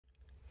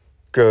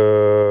Good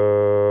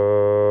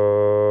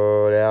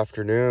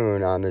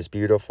afternoon on this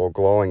beautiful,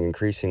 glowing,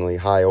 increasingly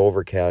high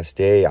overcast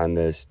day on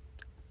this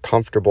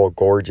comfortable,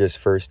 gorgeous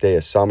first day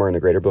of summer in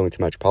the greater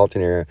Bloomington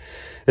metropolitan area.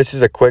 This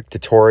is a quick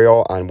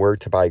tutorial on where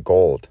to buy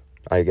gold.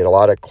 I get a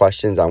lot of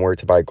questions on where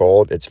to buy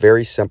gold. It's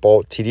very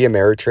simple. TD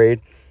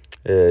Ameritrade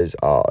is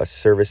a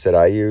service that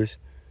I use,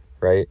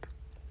 right?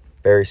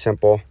 Very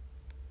simple.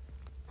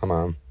 Come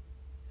on.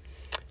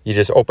 You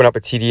just open up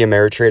a TD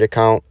Ameritrade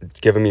account,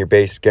 give them your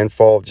basic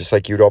info, just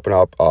like you'd open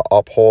up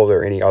Uphold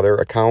or any other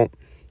account.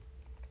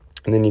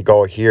 And then you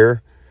go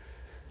here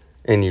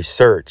and you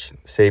search,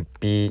 say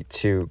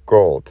B2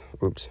 Gold.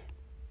 Oops,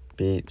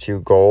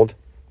 B2 Gold.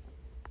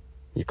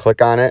 You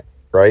click on it,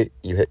 right?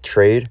 You hit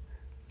trade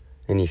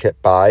and you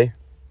hit buy.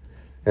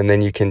 And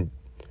then you can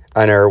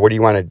enter, what do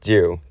you want to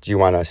do? Do you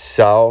want to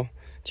sell?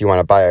 Do you want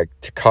to buy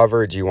to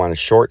cover? Do you want to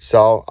short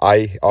sell?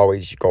 I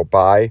always go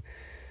buy.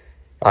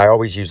 I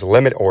always use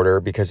limit order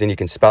because then you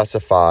can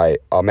specify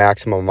a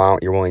maximum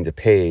amount you're willing to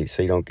pay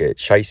so you don't get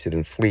shysted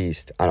and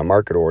fleeced on a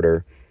market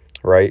order,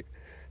 right?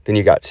 Then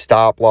you got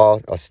stop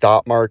loss, a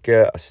stop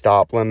market, a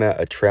stop limit,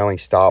 a trailing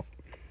stop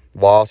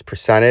loss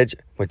percentage,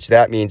 which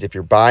that means if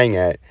you're buying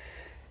it,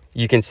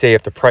 you can say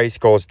if the price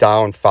goes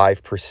down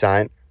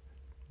 5%,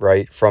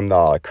 right, from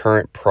the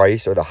current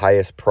price or the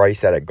highest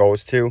price that it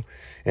goes to,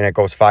 and it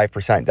goes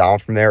 5% down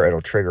from there, it'll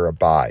trigger a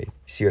buy.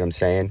 See what I'm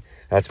saying?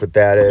 That's what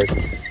that is.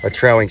 A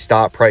trailing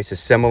stop price is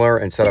similar.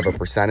 Instead of a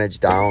percentage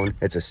down,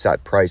 it's a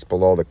set price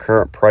below the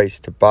current price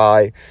to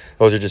buy.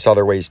 Those are just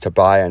other ways to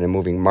buy on a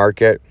moving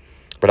market.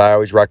 But I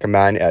always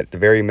recommend at the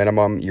very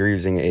minimum, you're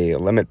using a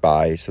limit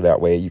buy. So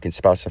that way you can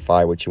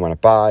specify what you want to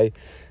buy.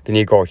 Then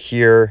you go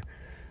here.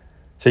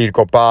 So you'd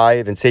go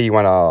buy, then say you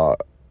want a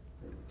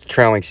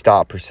trailing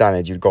stop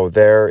percentage. You'd go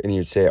there and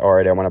you'd say, all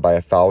right, I want to buy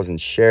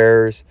 1,000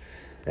 shares.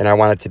 And I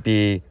want it to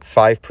be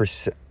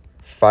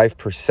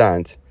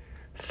 5%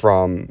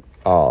 from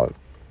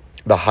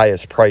the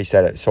highest price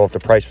at it. So if the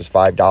price was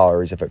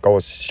 $5, if it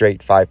goes straight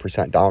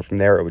 5% down from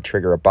there, it would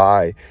trigger a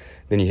buy.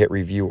 Then you hit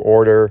review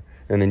order,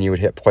 and then you would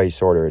hit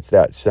place order. It's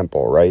that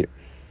simple, right?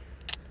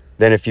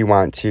 Then if you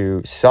want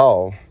to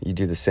sell, you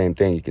do the same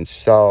thing. You can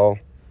sell.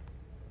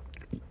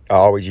 I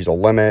always use a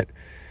limit,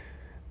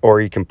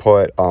 or you can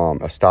put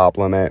a stop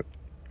limit,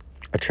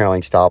 a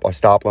trailing stop. A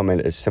stop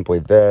limit is simply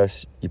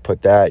this. You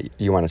put that.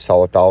 You want to sell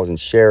 1,000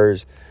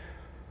 shares.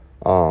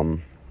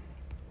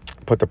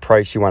 Put the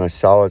price you want to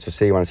sell it. So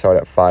say you want to sell it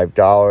at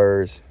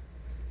 $5.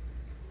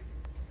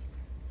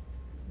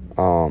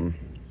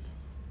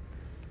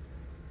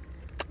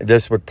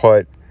 This would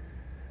put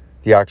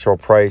the actual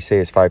price, say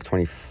is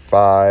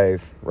 $5.25,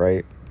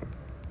 right?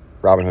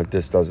 Robinhood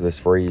just does this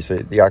for you. So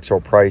the actual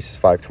price is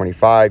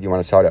 $5.25. You want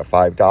to sell it at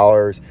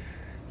 $5.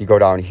 You go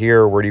down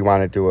here. Where do you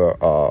want to do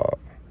a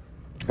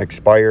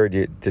expire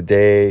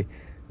today,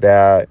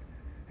 that,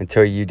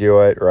 until you do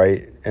it,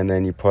 right? And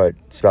then you put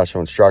special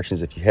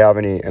instructions if you have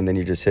any, and then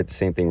you just hit the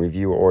same thing,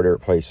 review order,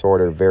 place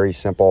order. Very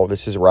simple.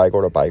 This is where I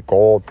go to buy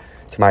gold.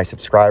 To my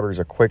subscribers,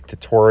 a quick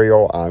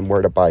tutorial on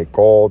where to buy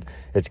gold.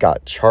 It's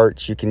got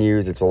charts you can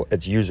use.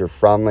 It's user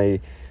friendly.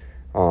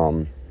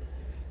 You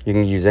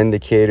can use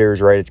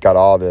indicators, right? It's got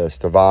all this,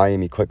 the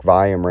volume. You click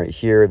volume right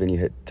here, then you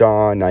hit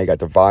done. Now you got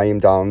the volume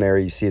down there.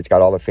 You see it's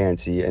got all the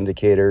fancy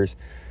indicators.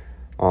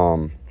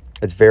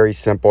 It's very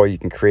simple. You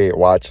can create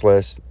watch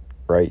lists,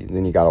 right?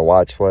 Then you got a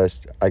watch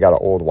list. I got an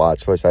old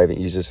watch list. I haven't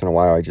used this in a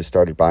while. I just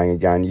started buying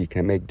again. You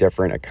can make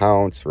different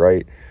accounts,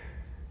 right?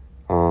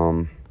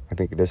 I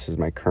think this is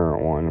my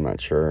current one. I'm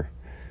not sure,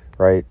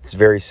 right? It's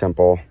very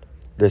simple.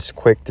 This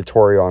quick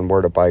tutorial on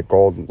where to buy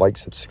gold. Like,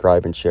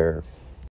 subscribe, and share.